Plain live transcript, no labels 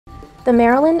The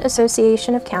Maryland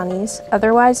Association of Counties,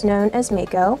 otherwise known as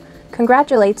MACo,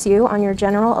 congratulates you on your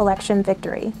general election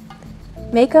victory.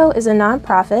 MACo is a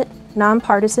nonprofit,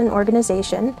 nonpartisan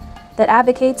organization that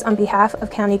advocates on behalf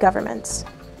of county governments.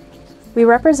 We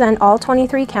represent all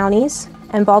 23 counties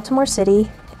and Baltimore City,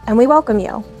 and we welcome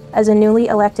you as a newly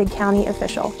elected county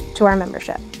official to our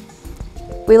membership.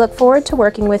 We look forward to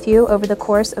working with you over the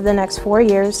course of the next 4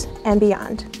 years and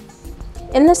beyond.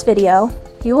 In this video,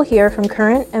 you will hear from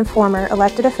current and former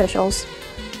elected officials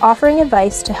offering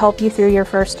advice to help you through your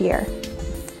first year,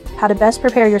 how to best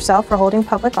prepare yourself for holding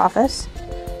public office,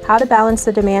 how to balance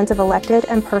the demands of elected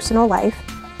and personal life,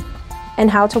 and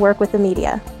how to work with the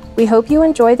media. We hope you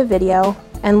enjoy the video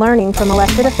and learning from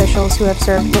elected officials who have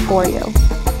served before you.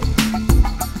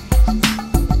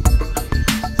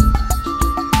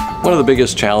 One of the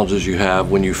biggest challenges you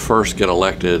have when you first get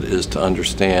elected is to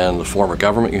understand the form of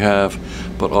government you have,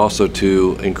 but also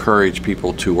to encourage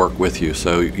people to work with you.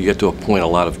 So you get to appoint a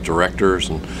lot of directors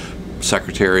and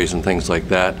secretaries and things like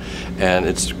that, and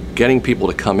it's getting people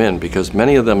to come in because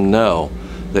many of them know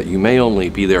that you may only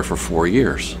be there for 4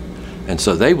 years. And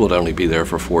so they would only be there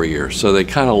for 4 years. So they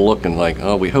kind of look and like,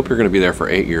 oh, we hope you're going to be there for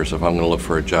 8 years if I'm going to look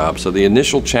for a job. So the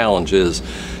initial challenge is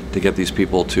to get these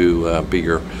people to be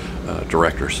your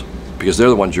directors, because they're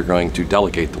the ones you're going to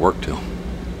delegate the work to.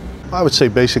 I would say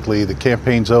basically the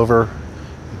campaign's over.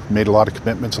 We've made a lot of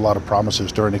commitments, a lot of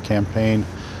promises during the campaign.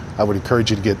 I would encourage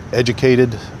you to get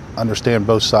educated, understand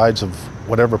both sides of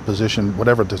whatever position,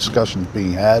 whatever discussion is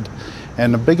being had.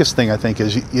 And the biggest thing I think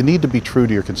is you need to be true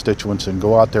to your constituents and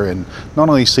go out there and not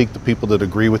only seek the people that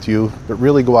agree with you, but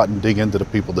really go out and dig into the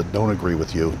people that don't agree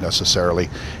with you necessarily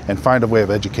and find a way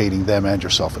of educating them and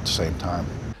yourself at the same time.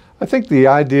 I think the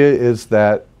idea is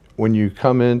that when you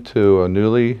come into a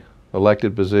newly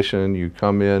elected position, you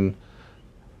come in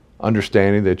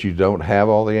understanding that you don't have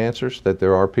all the answers, that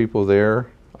there are people there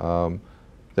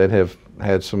that have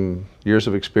had some years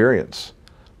of experience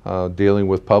dealing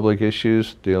with public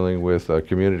issues, dealing with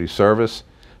community service,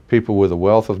 people with a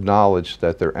wealth of knowledge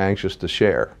that they're anxious to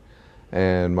share.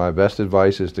 And my best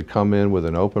advice is to come in with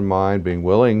an open mind, being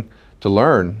willing to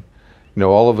learn. You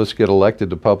know, all of us get elected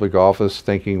to public office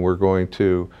thinking we're going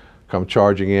to come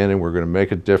charging in and we're going to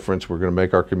make a difference, we're going to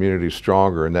make our community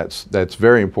stronger, and that's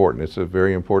very important. It's a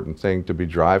very important thing to be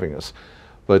driving us.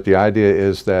 But the idea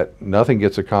is that nothing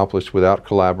gets accomplished without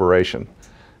collaboration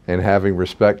and having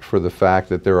respect for the fact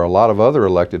that there are a lot of other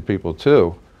elected people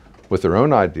too with their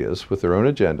own ideas, with their own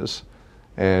agendas,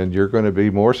 and you're going to be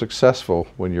more successful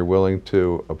when you're willing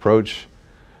to approach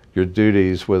your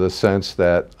duties with a sense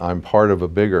that I'm part of a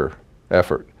bigger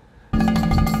effort.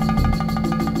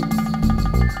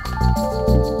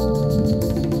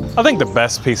 I think the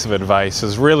best piece of advice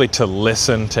is really to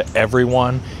listen to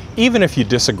everyone. Even if you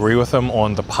disagree with them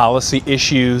on the policy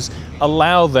issues,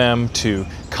 allow them to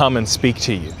come and speak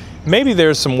to you. Maybe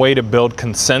there's some way to build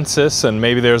consensus, and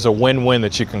maybe there's a win-win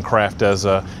that you can craft as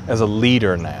a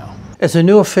leader now. As a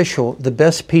new official, the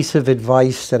best piece of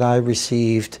advice that I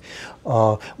received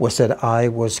was that I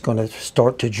was going to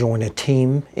start to join a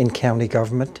team in county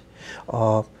government,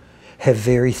 have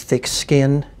very thick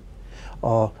skin,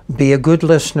 be a good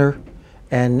listener,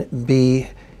 and be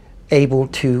able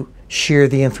to share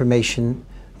the information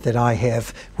that I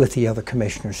have with the other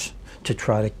commissioners to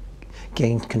try to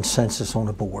gain consensus on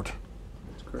a board.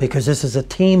 Because this is a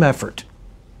team effort.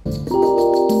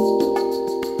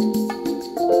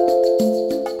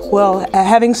 Well,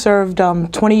 having served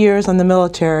 20 years in the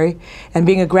military and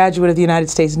being a graduate of the United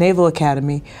States Naval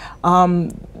Academy,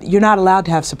 you're not allowed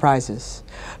to have surprises.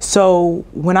 So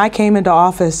when I came into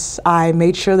office, I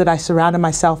made sure that I surrounded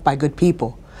myself by good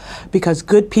people, because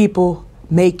good people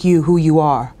make you who you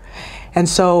are. And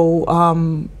so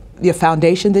the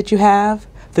foundation that you have,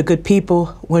 the good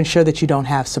people, will ensure that you don't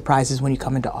have surprises when you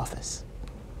come into office.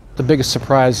 The biggest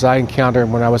surprise I encountered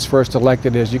when I was first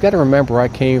elected is, you got to remember, I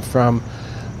came from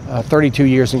 32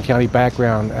 years in county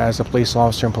background as a police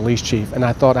officer and police chief, and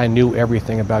I thought I knew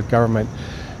everything about government.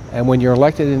 And when you're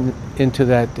elected into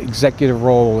that executive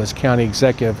role as county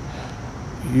executive,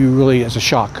 you really, it's a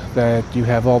shock that you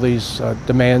have all these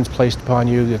demands placed upon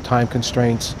you, the time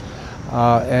constraints,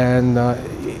 and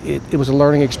it was a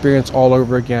learning experience all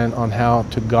over again on how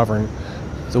to govern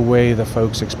the way the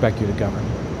folks expect you to govern.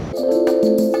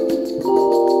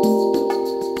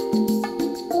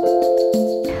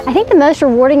 I think the most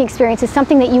rewarding experience is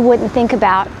something that you wouldn't think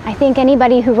about. I think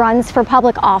anybody who runs for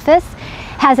public office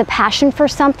has a passion for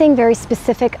something, very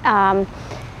specific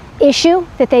issue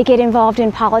that they get involved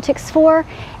in politics for.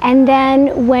 And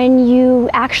then when you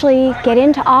actually get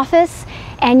into office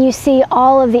and you see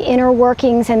all of the inner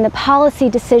workings and the policy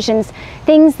decisions,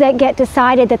 things that get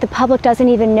decided that the public doesn't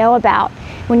even know about.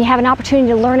 When you have an opportunity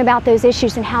to learn about those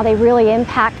issues and how they really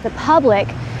impact the public,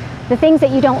 the things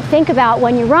that you don't think about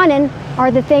when you're running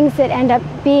are the things that end up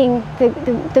being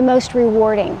the most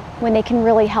rewarding when they can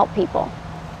really help people.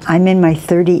 I'm in my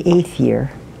 38th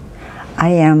year. I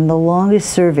am the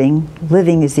longest serving,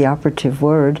 living is the operative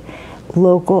word,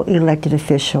 local elected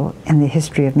official in the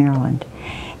history of Maryland.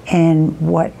 And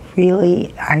what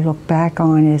really I look back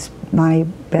on as my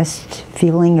best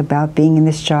feeling about being in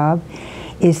this job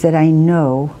is that I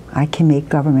know I can make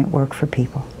government work for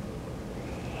people.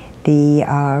 The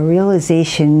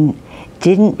realization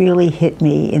didn't really hit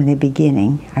me in the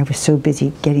beginning. I was so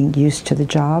busy getting used to the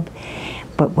job.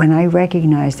 But when I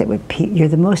recognized that you're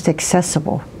the most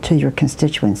accessible to your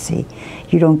constituency,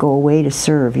 you don't go away to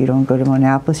serve, you don't go to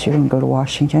Annapolis, you don't go to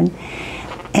Washington.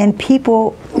 And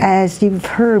people, as you've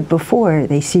heard before,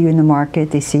 they see you in the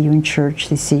market, they see you in church,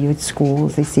 they see you at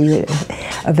schools, they see you at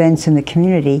events in the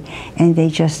community, and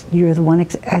you're the one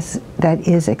that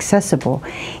is accessible.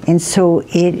 And so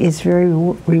it is very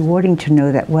rewarding to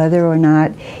know that whether or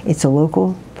not it's a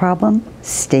local problem,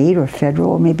 state or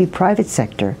federal, or maybe private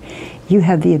sector, you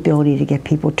have the ability to get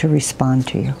people to respond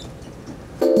to you.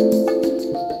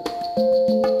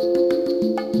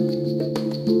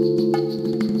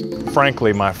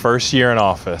 Frankly, my first year in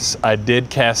office, I did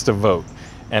cast a vote,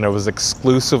 and it was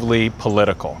exclusively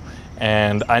political.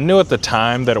 And I knew at the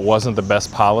time that it wasn't the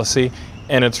best policy,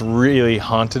 and it's really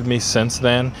haunted me since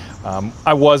then.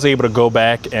 I was able to go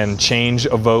back and change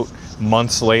a vote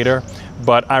months later,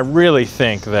 but I really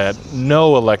think that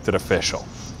no elected official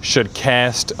should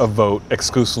cast a vote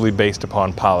exclusively based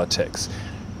upon politics.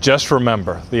 Just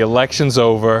remember, the election's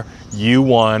over, you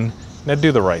won, now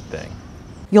do the right thing.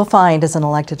 You'll find as an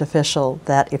elected official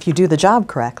that if you do the job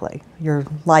correctly, your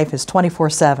life is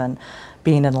 24/7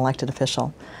 being an elected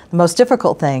official. The most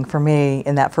difficult thing for me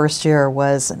in that first year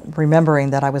was remembering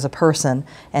that I was a person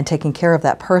and taking care of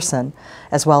that person,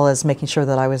 as well as making sure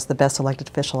that I was the best elected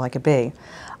official I could be.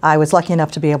 I was lucky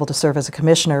enough to be able to serve as a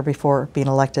commissioner before being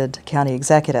elected county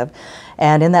executive.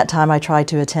 And in that time, I tried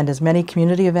to attend as many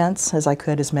community events as I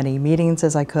could, as many meetings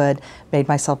as I could, made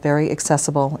myself very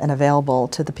accessible and available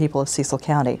to the people of Cecil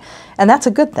County. And that's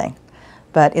a good thing.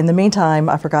 But in the meantime,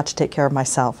 I forgot to take care of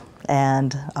myself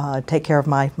and take care of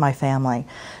my family.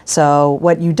 So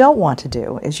what you don't want to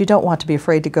do is you don't want to be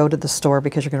afraid to go to the store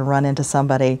because you're going to run into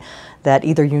somebody that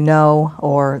either you know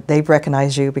or they've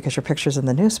recognized you because your picture's in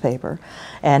the newspaper,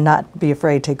 and not be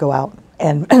afraid to go out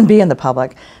and be in the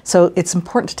public. So it's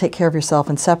important to take care of yourself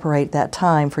and separate that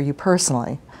time for you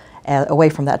personally away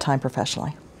from that time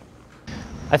professionally.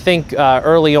 I think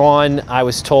early on I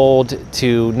was told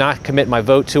to not commit my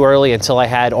vote too early until I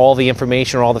had all the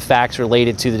information or all the facts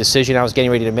related to the decision I was getting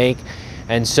ready to make.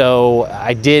 And so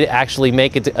I did actually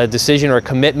make a decision or a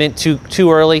commitment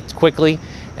too early, quickly,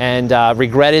 and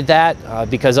regretted that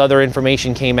because other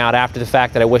information came out after the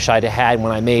fact that I wish I'd had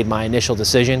when I made my initial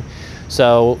decision.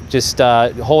 So just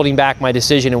holding back my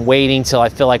decision and waiting till I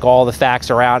feel like all the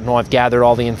facts are out and I've gathered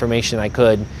all the information I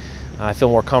could. I feel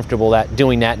more comfortable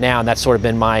doing that now, and that's sort of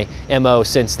been my MO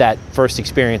since that first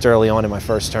experience early on in my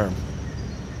first term.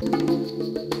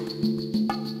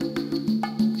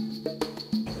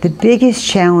 The biggest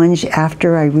challenge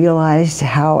after I realized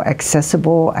how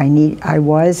accessible I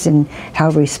was and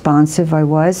how responsive I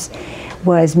was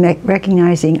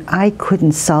recognizing I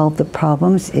couldn't solve the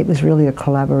problems. It was really a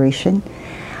collaboration.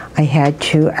 I had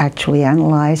to actually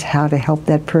analyze how to help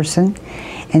that person,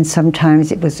 and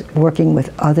sometimes it was working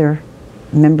with other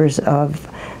members of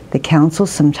the council,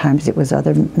 sometimes it was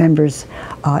other members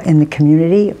in the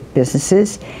community,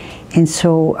 businesses. And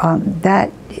so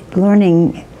that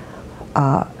learning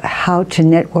how to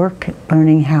network,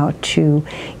 learning how to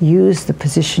use the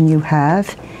position you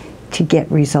have to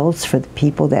get results for the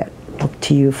people that look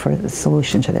to you for the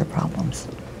solution to their problems.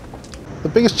 The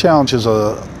biggest challenge as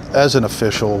an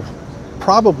official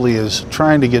probably is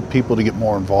trying to get people to get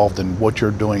more involved in what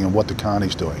you're doing and what the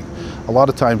county's doing. A lot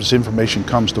of times information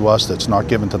comes to us that's not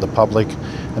given to the public,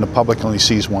 and the public only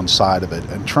sees one side of it.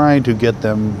 And trying to get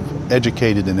them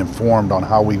educated and informed on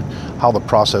how the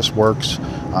process works.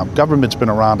 Government's been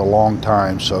around a long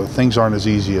time, so things aren't as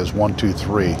easy as 1, 2,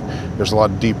 3. There's a lot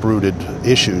of deep-rooted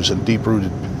issues and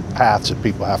deep-rooted paths that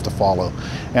people have to follow.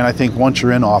 And I think once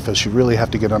you're in office, you really have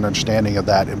to get an understanding of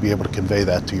that and be able to convey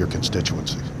that to your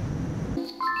constituencies.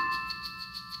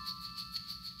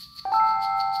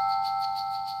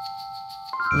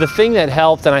 The thing that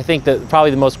helped, and I think that probably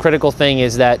the most critical thing,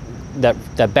 is that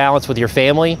that balance with your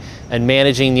family and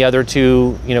managing the other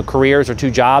two, careers or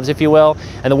two jobs, if you will.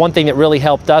 And the one thing that really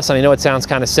helped us, and I know it sounds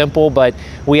kind of simple, but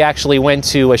we actually went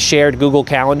to a shared Google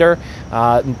Calendar.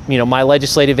 My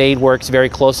legislative aide works very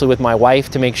closely with my wife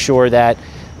to make sure that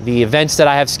the events that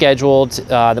I have scheduled,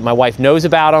 that my wife knows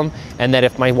about them, and that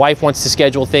if my wife wants to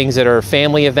schedule things that are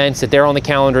family events, that they're on the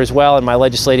calendar as well, and my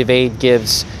legislative aide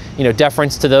gives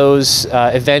deference to those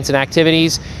events and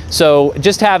activities. So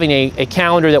just having a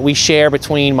calendar that we share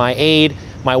between my aide,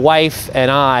 my wife,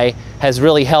 and I has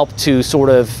really helped to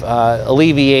sort of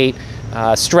alleviate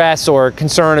stress or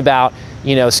concern about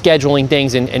scheduling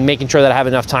things and making sure that I have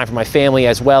enough time for my family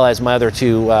as well as my other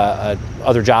two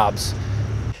other jobs.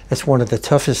 It's one of the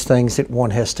toughest things that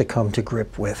one has to come to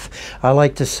grip with. I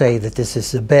like to say that this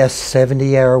is the best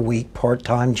 70-hour-a-week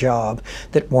part-time job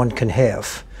that one can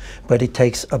have. But it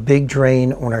takes a big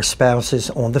drain on our spouses,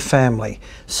 on the family.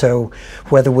 So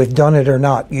whether we've done it or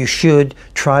not, you should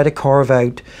try to carve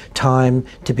out time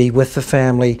to be with the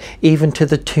family, even to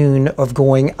the tune of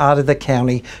going out of the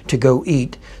county to go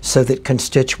eat, so that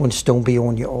constituents don't be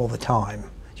on you all the time.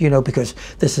 Because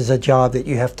this is a job that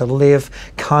you have to live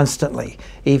constantly.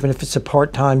 Even if it's a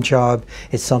part-time job,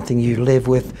 it's something you live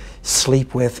with,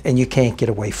 sleep with, and you can't get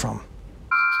away from.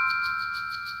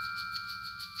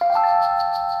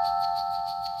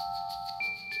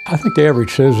 I think the average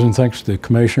citizen thinks the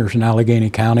commissioners in Allegheny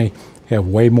County have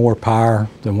way more power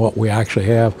than what we actually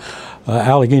have.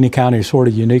 Allegheny County is sort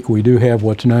of unique. We do have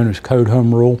what's known as code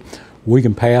home rule. We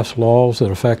can pass laws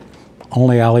that affect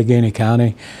only Allegheny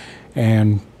County,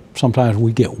 and sometimes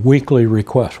we get weekly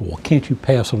requests. Well, can't you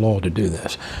pass a law to do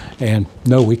this? And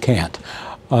no, we can't.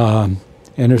 And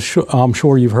I'm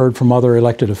sure you've heard from other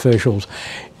elected officials,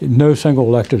 no single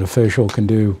elected official can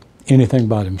do anything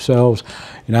by themselves.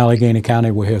 In Allegheny County,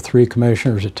 we have 3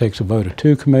 commissioners. It takes a vote of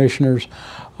 2 commissioners,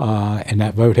 and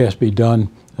that vote has to be done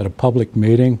at a public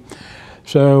meeting.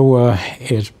 So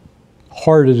as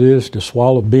hard as it is to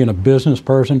swallow being a business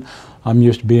person, I'm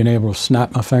used to being able to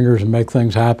snap my fingers and make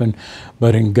things happen,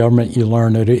 but in government you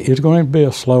learn that it's going to be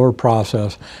a slower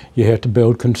process. You have to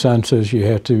build consensus, you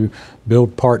have to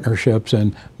build partnerships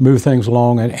and move things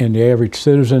along, and the average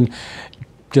citizen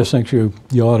just thinks you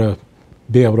ought to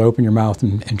be able to open your mouth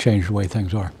and change the way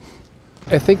things are.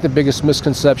 I think the biggest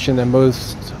misconception that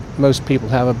most people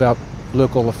have about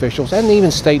local officials and even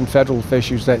state and federal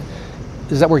officials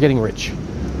is that we're getting rich.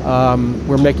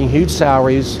 We're making huge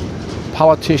salaries.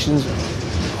 Politicians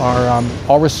are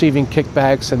all receiving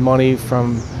kickbacks and money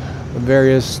from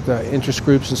various interest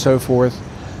groups and so forth,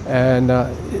 and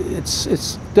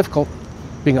it's difficult,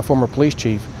 being a former police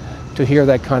chief, to hear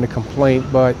that kind of complaint,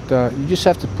 but you just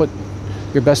have to put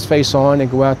your best face on and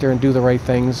go out there and do the right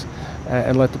things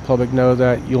and let the public know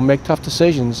that you'll make tough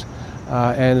decisions,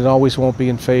 and it always won't be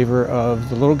in favor of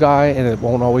the little guy, and it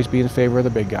won't always be in favor of the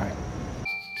big guy.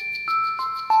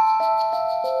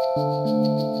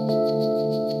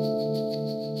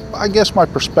 I guess my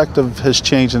perspective has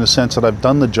changed in the sense that I've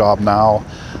done the job now.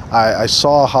 I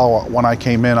saw how when I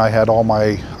came in I had all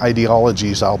my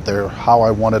ideologies out there, how I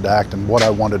wanted to act and what I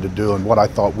wanted to do and what I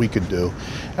thought we could do.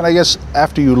 And I guess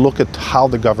after you look at how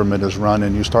the government is run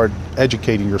and you start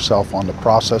educating yourself on the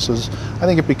processes, I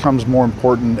think it becomes more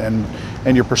important, and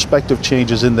your perspective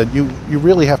changes in that you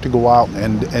really have to go out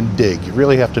and dig. You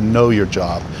really have to know your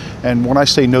job. And when I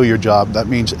say know your job, that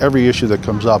means every issue that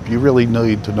comes up, you really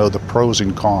need to know the pros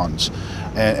and cons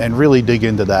and really dig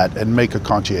into that and make a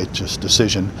conscientious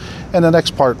decision. And the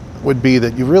next part would be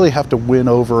that you really have to win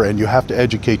over and you have to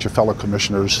educate your fellow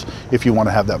commissioners if you want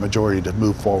to have that majority to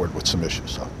move forward with some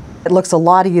issues. So. It looks a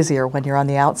lot easier when you're on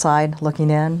the outside looking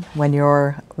in, when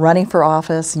you're running for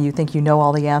office and you think you know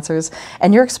all the answers,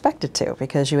 and you're expected to,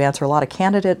 because you answer a lot of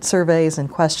candidate surveys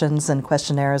and questions and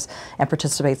questionnaires and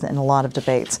participate in a lot of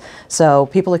debates. So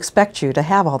people expect you to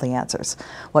have all the answers.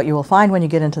 What you will find when you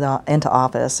get into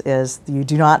office is you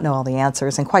do not know all the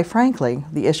answers, and quite frankly,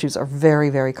 the issues are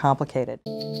very, very complicated.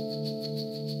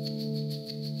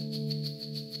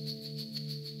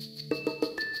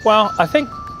 Well, I think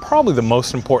probably the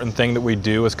most important thing that we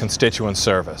do is constituent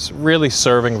service, really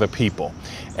serving the people,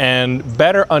 and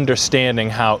better understanding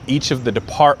how each of the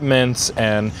departments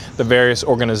and the various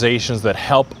organizations that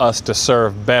help us to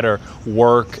serve better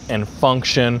work and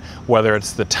function, whether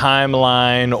it's the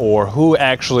timeline or who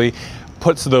actually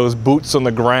puts those boots on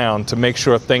the ground to make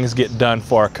sure things get done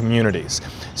for our communities.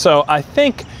 So I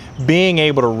think being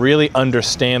able to really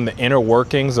understand the inner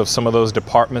workings of some of those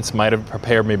departments might have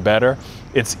prepared me better.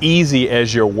 It's easy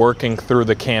as you're working through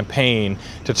the campaign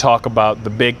to talk about the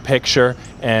big picture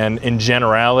and in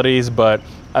generalities, but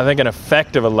I think an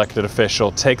effective elected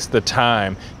official takes the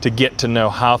time to get to know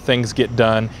how things get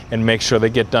done and make sure they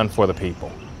get done for the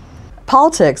people.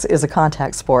 Politics is a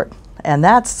contact sport, and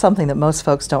that's something that most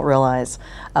folks don't realize.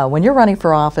 When you're running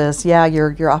for office, yeah,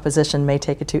 your opposition may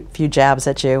take a few jabs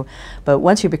at you, but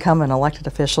once you become an elected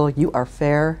official, you are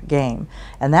fair game.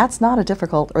 And that's not a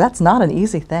difficult, or that's not an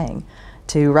easy thing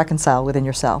to reconcile within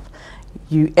yourself.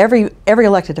 Every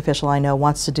elected official I know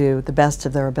wants to do the best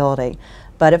of their ability,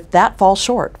 but if that falls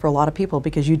short for a lot of people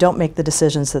because you don't make the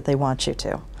decisions that they want you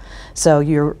to. So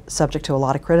you're subject to a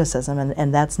lot of criticism,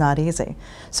 and that's not easy.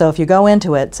 So if you go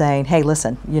into it saying, hey,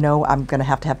 listen, you know, I'm going to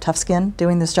have tough skin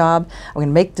doing this job, I'm going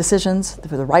to make decisions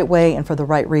for the right way and for the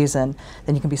right reason,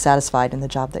 then you can be satisfied in the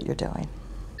job that you're doing.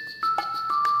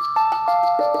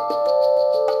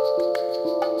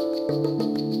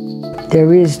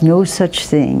 There is no such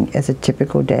thing as a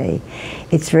typical day.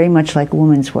 It's very much like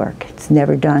woman's work. It's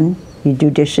never done. You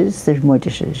do dishes, there's more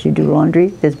dishes. You do laundry,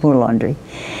 there's more laundry.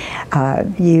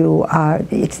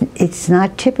 It's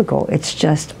not typical, it's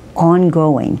just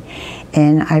ongoing.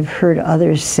 And I've heard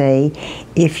others say,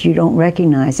 if you don't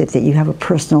recognize it, that you have a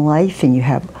personal life and you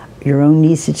have your own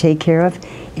needs to take care of,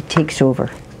 it takes over.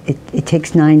 It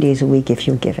takes 9 days a week if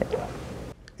you'll give it.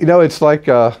 You know, it's like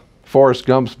Forrest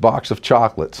Gump's box of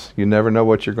chocolates. You never know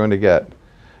what you're going to get.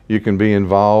 You can be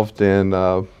involved in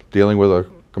dealing with a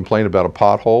complaint about a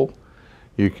pothole.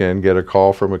 You can get a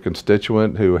call from a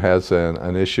constituent who has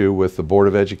an issue with the Board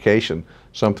of Education,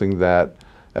 something that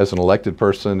as an elected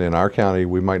person in our county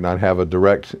we might not have a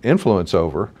direct influence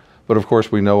over, but of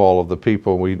course we know all of the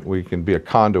people. We can be a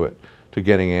conduit to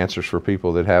getting answers for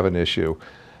people that have an issue.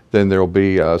 Then there will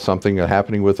be something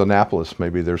happening with Annapolis.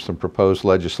 Maybe there's some proposed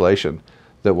legislation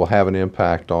that will have an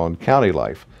impact on county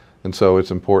life. And so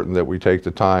it's important that we take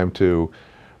the time to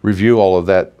review all of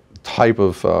that type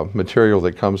of material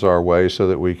that comes our way so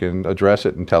that we can address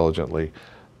it intelligently.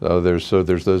 There's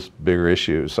those bigger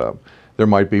issues. There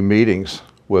might be meetings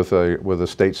with a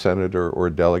state senator or a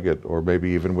delegate, or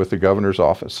maybe even with the governor's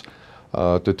office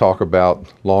to talk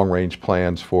about long-range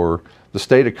plans for the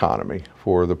state economy,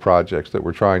 for the projects that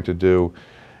we're trying to do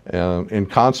in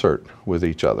concert with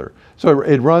each other. So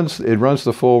it runs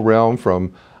the full realm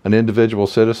from an individual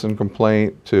citizen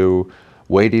complaint to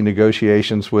weighty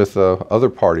negotiations with other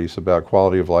parties about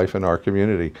quality of life in our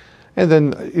community. And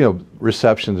then, you know,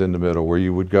 receptions in the middle where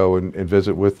you would go and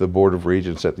visit with the Board of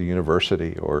Regents at the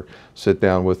university, or sit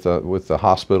down with the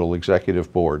hospital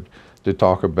executive board to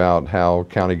talk about how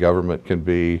county government can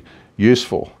be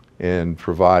useful in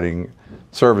providing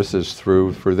services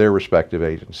for their respective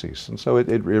agencies. And so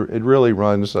it really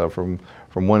runs from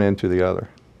one end to the other.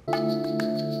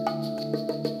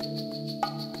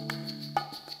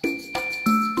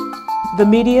 The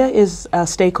media is a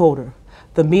stakeholder.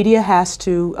 The media has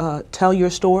to tell your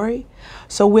story.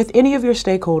 So with any of your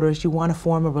stakeholders, you want to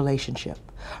form a relationship.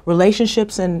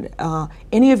 Relationships in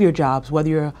any of your jobs, whether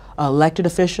you're an elected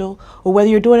official or whether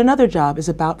you're doing another job, is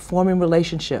about forming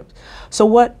relationships. So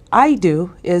what I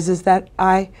do is that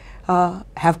I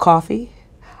have coffee,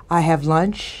 I have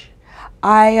lunch,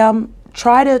 I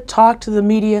try to talk to the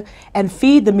media and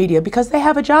feed the media because they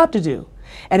have a job to do.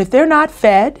 And if they're not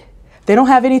fed, they don't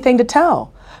have anything to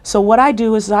tell. So what I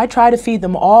do is I try to feed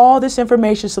them all this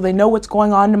information so they know what's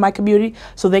going on in my community,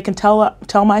 so they can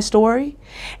tell my story,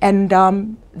 and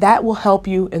that will help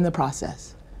you in the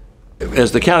process.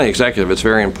 As the county executive, it's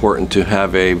very important to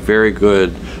have a very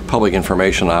good public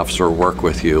information officer work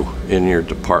with you in your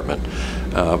department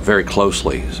very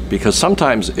closely, because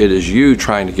sometimes it is you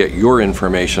trying to get your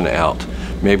information out.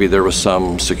 Maybe there was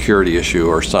some security issue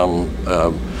or some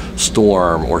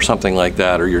storm or something like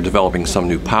that, or you're developing some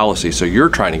new policy, so you're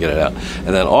trying to get it out. And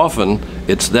then often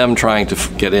it's them trying to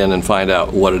get in and find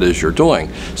out what it is you're doing.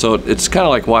 So it's kind of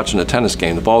like watching a tennis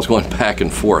game. The ball's going back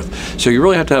and forth. So you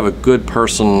really have to have a good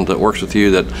person that works with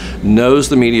you that knows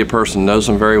the media person, knows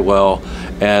them very well,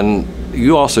 and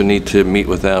you also need to meet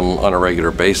with them on a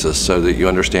regular basis so that you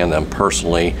understand them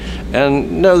personally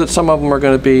and know that some of them are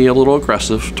going to be a little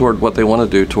aggressive toward what they want to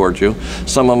do towards you.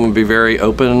 Some of them will be very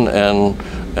open and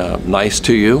nice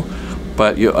to you,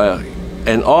 but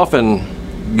and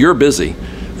often you're busy.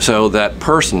 So that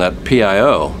person, that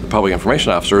PIO, the public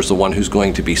information officer, is the one who's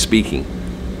going to be speaking.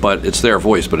 But it's their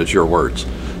voice, but it's your words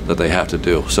that they have to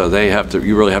do. So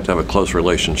you really have to have a close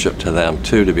relationship to them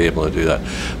too to be able to do that.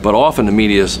 But often the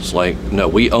media is like, no,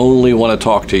 we only want to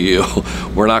talk to you.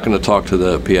 We're not going to talk to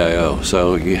the PIO.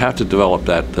 So you have to develop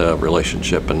that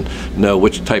relationship and know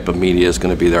which type of media is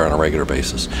going to be there on a regular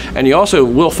basis. And you also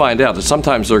will find out that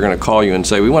sometimes they're going to call you and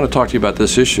say, we want to talk to you about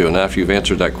this issue. And after you've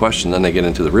answered that question, then they get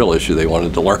into the real issue they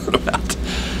wanted to learn about.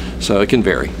 So it can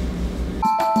vary.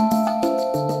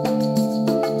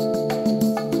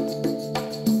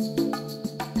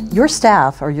 Your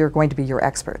staff are going to be your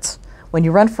experts. When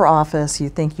you run for office, you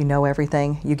think you know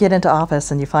everything. You get into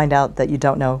office and you find out that you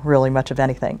don't know really much of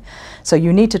anything. So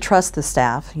you need to trust the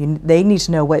staff. They need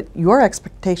to know what your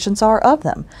expectations are of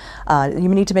them. You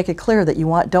need to make it clear that you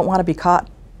don't want to be caught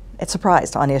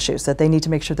surprised on issues, that they need to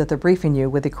make sure that they're briefing you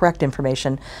with the correct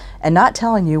information and not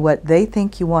telling you what they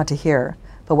think you want to hear,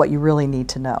 but what you really need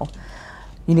to know.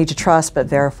 You need to trust but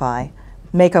verify.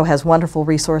 MACo has wonderful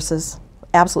resources,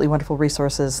 absolutely wonderful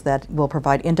resources that will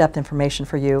provide in-depth information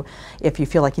for you. If you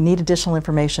feel like you need additional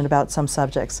information about some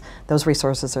subjects, those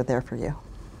resources are there for you.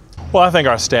 Well, I think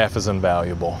our staff is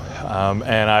invaluable,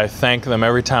 and I thank them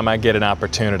every time I get an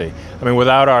opportunity. I mean,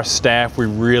 without our staff, we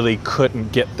really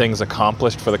couldn't get things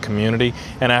accomplished for the community,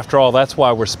 and after all, that's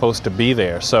why we're supposed to be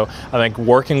there. So I think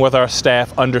working with our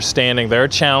staff, understanding their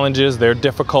challenges, their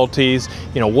difficulties,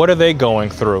 what are they going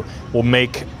through, will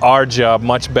make our job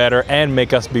much better and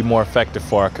make us be more effective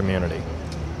for our community.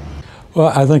 Well,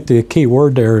 I think the key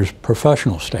word there is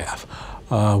professional staff.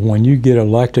 When you get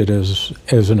elected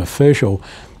as an official,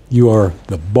 you are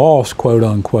the boss, quote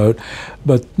unquote,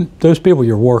 but those people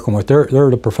you're working with, they're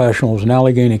the professionals. In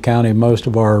Allegheny County, most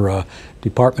of our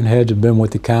department heads have been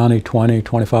with the county 20,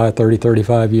 25, 30,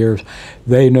 35 years.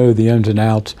 They know the ins and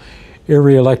outs.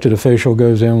 Every elected official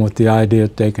goes in with the idea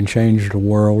that they can change the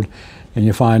world, and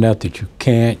you find out that you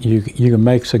can't. You can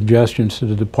make suggestions to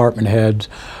the department heads.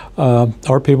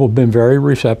 Our people have been very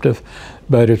receptive,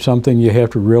 but it's something you have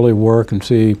to really work and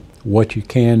see what you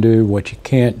can do, what you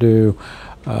can't do.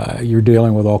 You're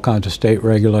dealing with all kinds of state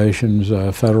regulations,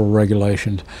 federal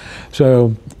regulations.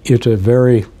 So it's a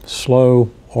very slow,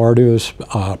 arduous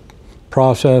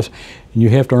process, and you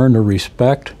have to earn the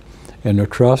respect and the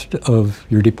trust of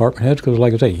your department heads, because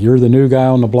like I say, you're the new guy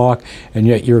on the block, and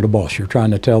yet you're the boss. You're trying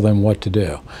to tell them what to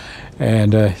do.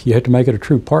 And you have to make it a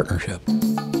true partnership.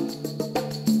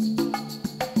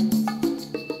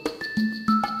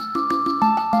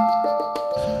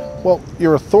 Well,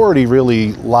 your authority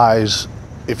really lies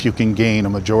if you can gain a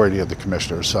majority of the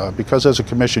commissioners, because as a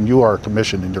commission, you are a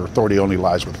commission and your authority only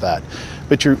lies with that.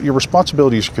 But your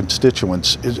responsibility as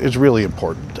constituents is really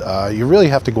important. You really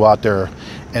have to go out there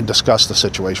and discuss the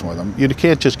situation with them. You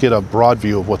can't just get a broad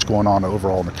view of what's going on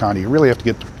overall in the county. You really have to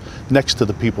get next to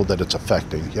the people that it's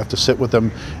affecting. You have to sit with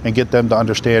them and get them to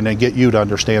understand and get you to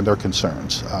understand their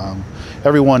concerns.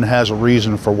 Everyone has a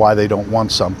reason for why they don't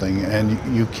want something,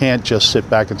 and you can't just sit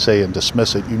back and say and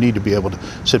dismiss it. You need to be able to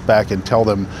sit back and tell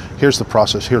them, here's the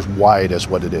process, here's why it is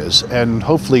what it is. And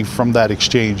hopefully from that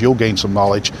exchange, you'll gain some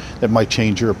knowledge that might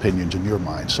change your opinions in your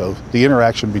mind. So the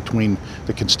interaction between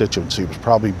the constituency would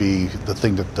probably be the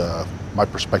thing that my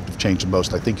perspective changed the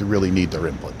most. I think you really need their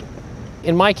input.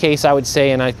 In my case, I would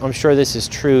say, and I'm sure this is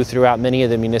true throughout many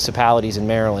of the municipalities in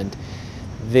Maryland,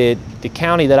 that the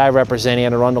county that I represent,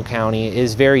 Anne Arundel County,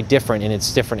 is very different in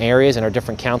its different areas and our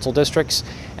different council districts.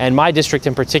 And my district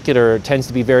in particular tends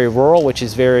to be very rural, which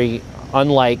is very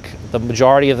unlike the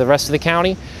majority of the rest of the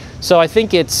county. So I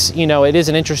think it is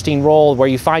an interesting role where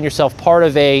you find yourself part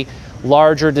of a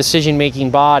larger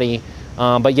decision-making body,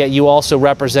 but yet you also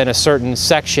represent a certain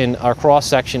section or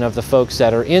cross-section of the folks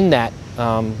that are in that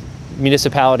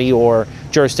municipality or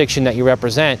jurisdiction that you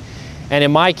represent. And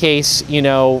in my case,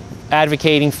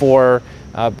 advocating for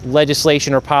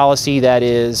legislation or policy that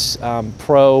is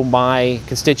pro my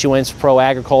constituents, pro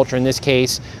agriculture in this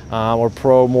case, or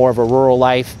pro more of a rural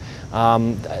life.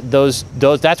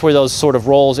 That's where those sort of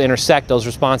roles intersect, those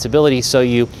responsibilities. So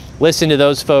you listen to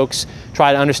those folks,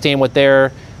 try to understand what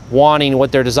they're wanting,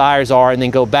 what their desires are, and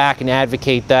then go back and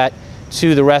advocate that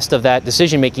to the rest of that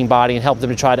decision-making body and help them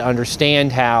to try to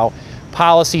understand how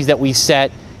policies that we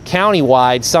set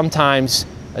countywide sometimes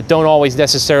don't always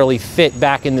necessarily fit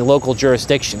back in the local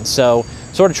jurisdiction. So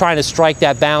sort of trying to strike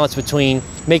that balance between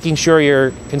making sure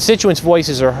your constituents'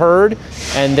 voices are heard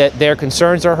and that their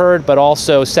concerns are heard, but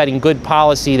also setting good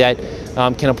policy that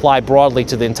can apply broadly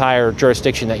to the entire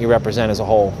jurisdiction that you represent as a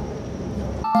whole.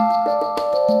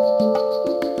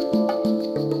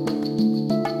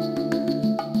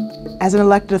 As an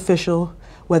elected official,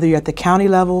 whether you're at the county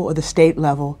level or the state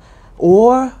level,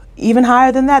 or even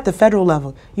higher than that, the federal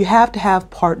level, you have to have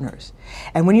partners.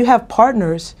 And when you have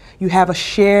partners, you have a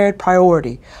shared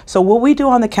priority. So what we do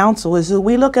on the council is that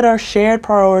we look at our shared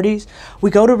priorities,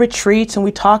 we go to retreats and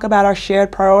we talk about our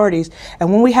shared priorities. And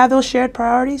when we have those shared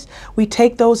priorities, we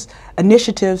take those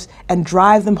initiatives and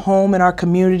drive them home in our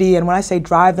community. And when I say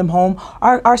drive them home,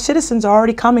 our citizens are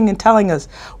already coming and telling us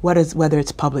whether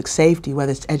it's public safety,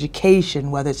 whether it's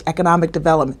education, whether it's economic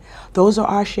development. Those are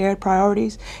our shared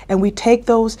priorities. And we take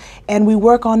those and we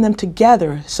work on them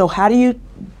together. So how do you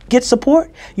get support?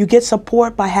 You get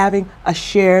support by having a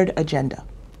shared agenda.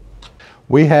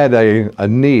 We had a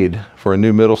need for a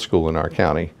new middle school in our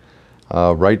county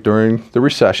right during the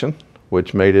recession,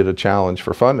 which made it a challenge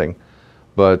for funding.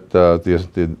 But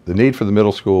the need for the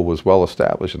middle school was well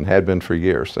established and had been for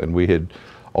years. And we had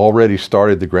already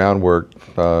started the groundwork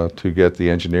to get the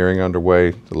engineering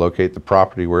underway, to locate the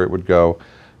property where it would go,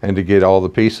 and to get all the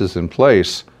pieces in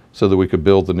place so that we could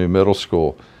build the new middle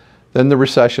school. Then the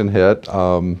recession hit.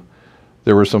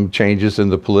 There were some changes in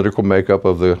the political makeup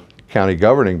of the county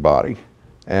governing body.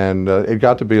 And it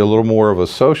got to be a little more of a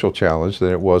social challenge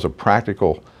than it was a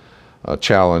practical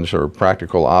challenge or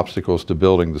practical obstacles to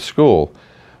building the school.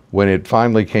 When it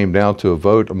finally came down to a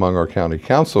vote among our county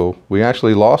council, we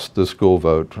actually lost the school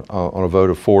vote on a vote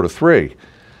of 4-3.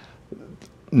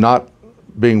 Not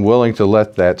being willing to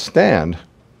let that stand,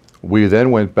 we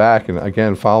then went back and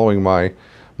again, following my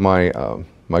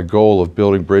goal of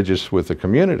building bridges with the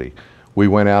community, we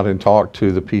went out and talked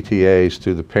to the PTAs,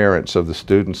 to the parents of the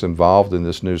students involved in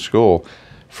this new school.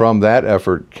 From that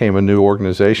effort came a new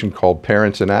organization called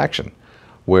Parents in Action,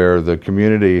 where the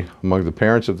community, among the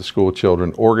parents of the school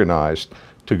children, organized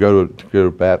to go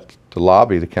to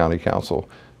lobby the county council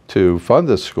to fund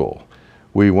this school.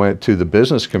 We went to the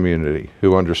business community,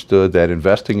 who understood that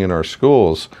investing in our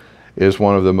schools is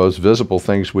one of the most visible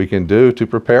things we can do to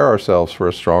prepare ourselves for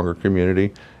a stronger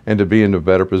community and to be in a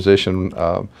better position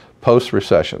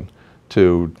post-recession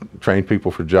to train people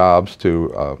for jobs,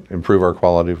 to improve our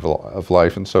quality of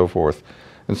life and so forth.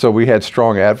 And so we had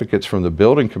strong advocates from the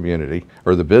building community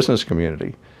or the business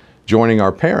community joining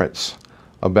our parents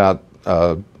about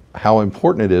how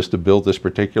important it is to build this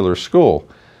particular school.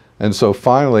 And so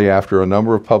finally, after a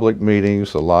number of public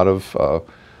meetings, a lot of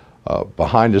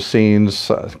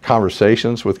behind-the-scenes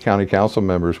conversations with county council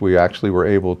members, we actually were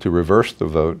able to reverse the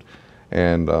vote,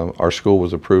 and our school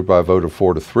was approved by a vote of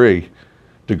 4-3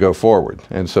 to go forward.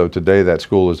 And so today that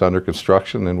school is under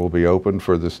construction and will be open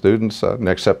for the students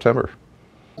next September.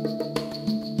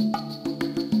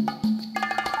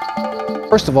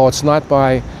 First of all, it's not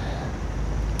by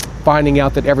finding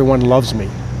out that everyone loves me,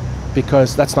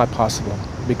 because that's not possible.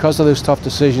 Because of those tough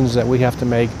decisions that we have to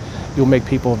make, you'll make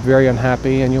people very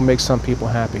unhappy and you'll make some people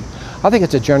happy. I think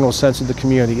it's a general sense of the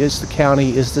community. Is the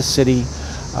county, is the city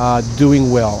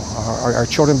doing well? Are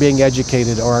children being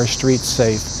educated? Are our streets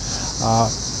safe?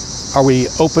 Are we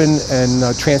open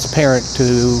and transparent to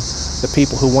the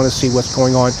people who want to see what's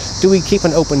going on? Do we keep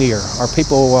an open ear? Are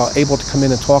people able to come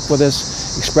in and talk with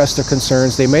us, express their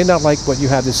concerns? They may not like what you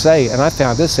have to say, and I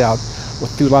found this out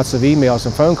through lots of emails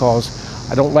and phone calls.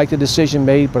 I don't like the decision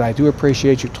made, but I do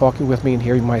appreciate you talking with me and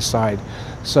hearing my side.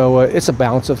 So it's a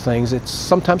balance of things. It's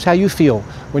sometimes how you feel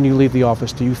when you leave the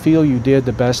office. Do you feel you did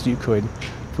the best you could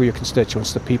for your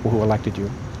constituents, the people who elected you?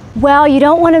 Well, you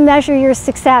don't want to measure your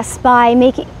success by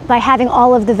having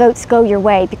all of the votes go your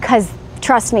way, because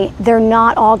trust me, they're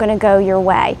not all going to go your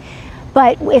way.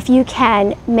 But if you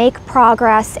can make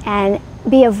progress and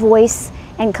be a voice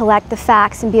and collect the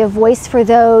facts and be a voice for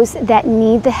those that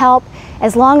need the help,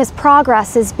 as long as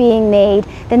progress is being made,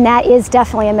 then that is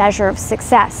definitely a measure of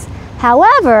success.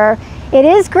 However, it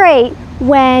is great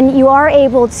when you are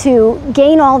able to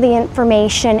gain all the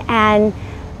information and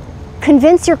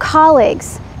convince your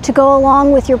colleagues to go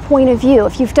along with your point of view.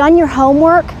 If you've done your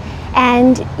homework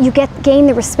and you gain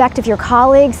the respect of your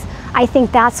colleagues, I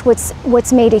think that's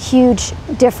what's made a huge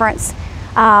difference.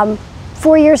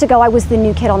 4 years ago, I was the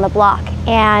new kid on the block,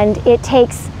 and it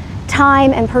takes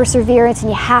time and perseverance,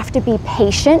 and you have to be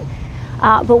patient.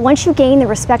 But once you gain the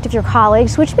respect of your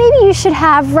colleagues, which maybe you should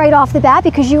have right off the bat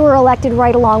because you were elected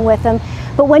right along with them,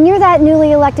 but when you're that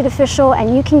newly elected official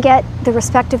and you can get the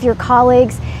respect of your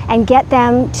colleagues and get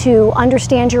them to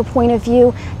understand your point of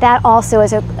view, that also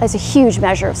is a huge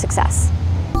measure of success.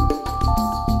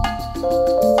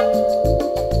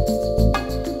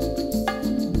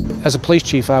 As a police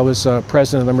chief, I was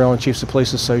president of the Maryland Chiefs of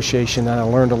Police Association, and I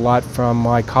learned a lot from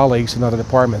my colleagues in other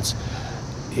departments.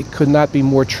 It could not be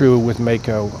more true with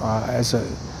MACo. As a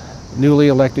newly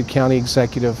elected county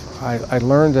executive, I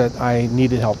learned that I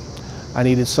needed help. I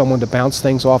needed someone to bounce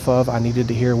things off of. I needed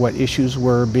to hear what issues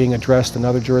were being addressed in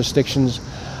other jurisdictions.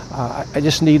 I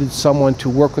just needed someone to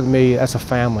work with me as a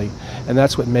family, and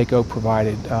that's what MACo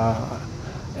provided.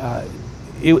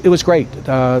 It was great.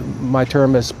 My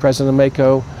term as president of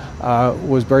MACo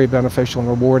was very beneficial and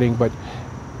rewarding, but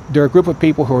there are a group of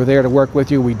people who are there to work with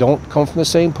you. We don't come from the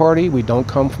same party, we don't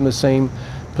come from the same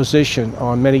position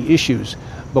on many issues,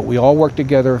 but we all work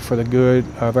together for the good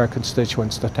of our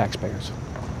constituents, the taxpayers.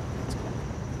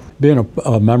 Being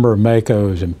a member of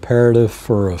MACo is imperative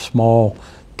for a small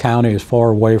county as far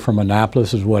away from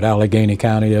Annapolis as what Allegheny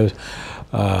County is.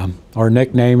 Our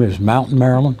nickname is Mountain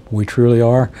Maryland. We truly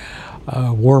are.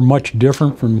 we're much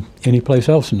different from any place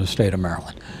else in the state of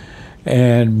Maryland.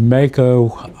 And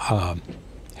MACo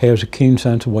has a keen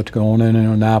sense of what's going on in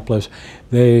Annapolis.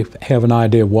 They have an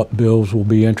idea of what bills will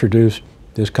be introduced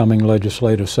this coming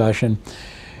legislative session.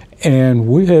 And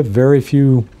we have very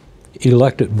few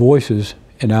elected voices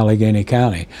in Allegheny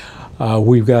County.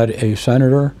 We've got a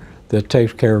senator that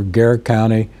takes care of Garrett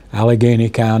County, Allegheny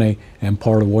County, and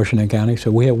part of Washington County,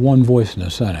 so we have one voice in the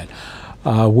Senate.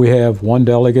 We have one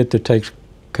delegate that takes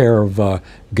care of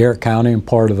Garrett County and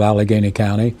part of Allegheny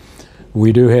County.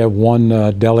 We do have one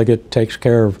delegate that takes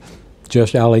care of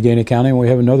just Allegheny County, and we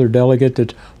have another delegate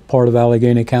that's part of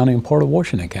Allegheny County and part of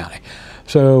Washington County.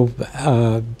 So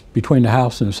between the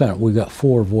House and the Senate, we've got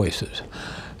 4 voices.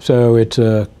 So it's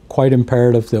quite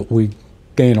imperative that we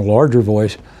gain a larger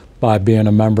voice by being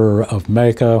a member of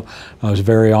MACo. I was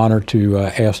very honored to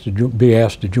be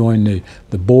asked to join the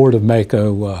board of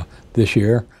MACo this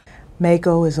year.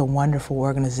 MACo is a wonderful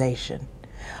organization.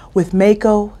 With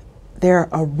MACo, they're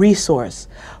a resource.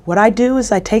 What I do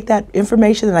is I take that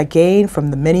information that I gain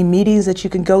from the many meetings that you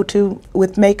can go to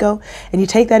with MACo, and you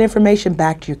take that information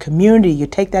back to your community, you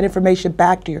take that information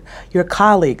back to your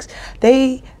colleagues.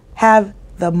 They have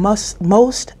the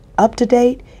most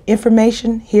up-to-date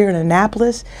information here in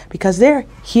Annapolis because they're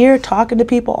here talking to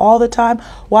people all the time.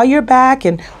 While you're back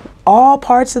in all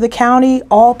parts of the county,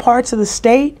 all parts of the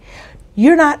state,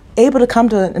 you're not able to come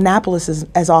to Annapolis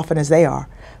as often as they are.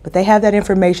 But they have that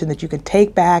information that you can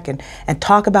take back and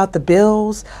talk about the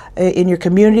bills in your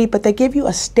community, but they give you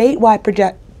a statewide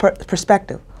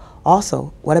perspective.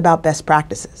 Also, what about best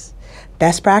practices?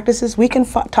 Best practices, we can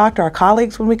talk to our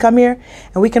colleagues when we come here,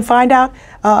 and we can find out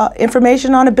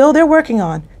information on a bill they're working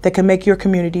on that can make your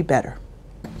community better.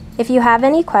 If you have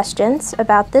any questions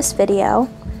about this video,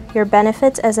 your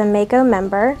benefits as a MACo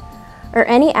member, or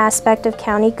any aspect of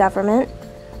county government,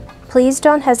 please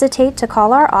don't hesitate to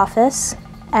call our office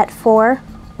at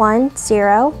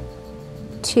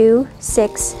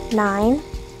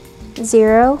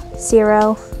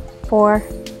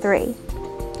 410-269-0043.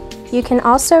 You can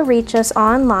also reach us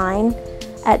online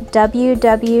at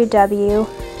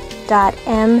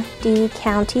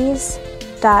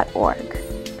www.mdcounties.org.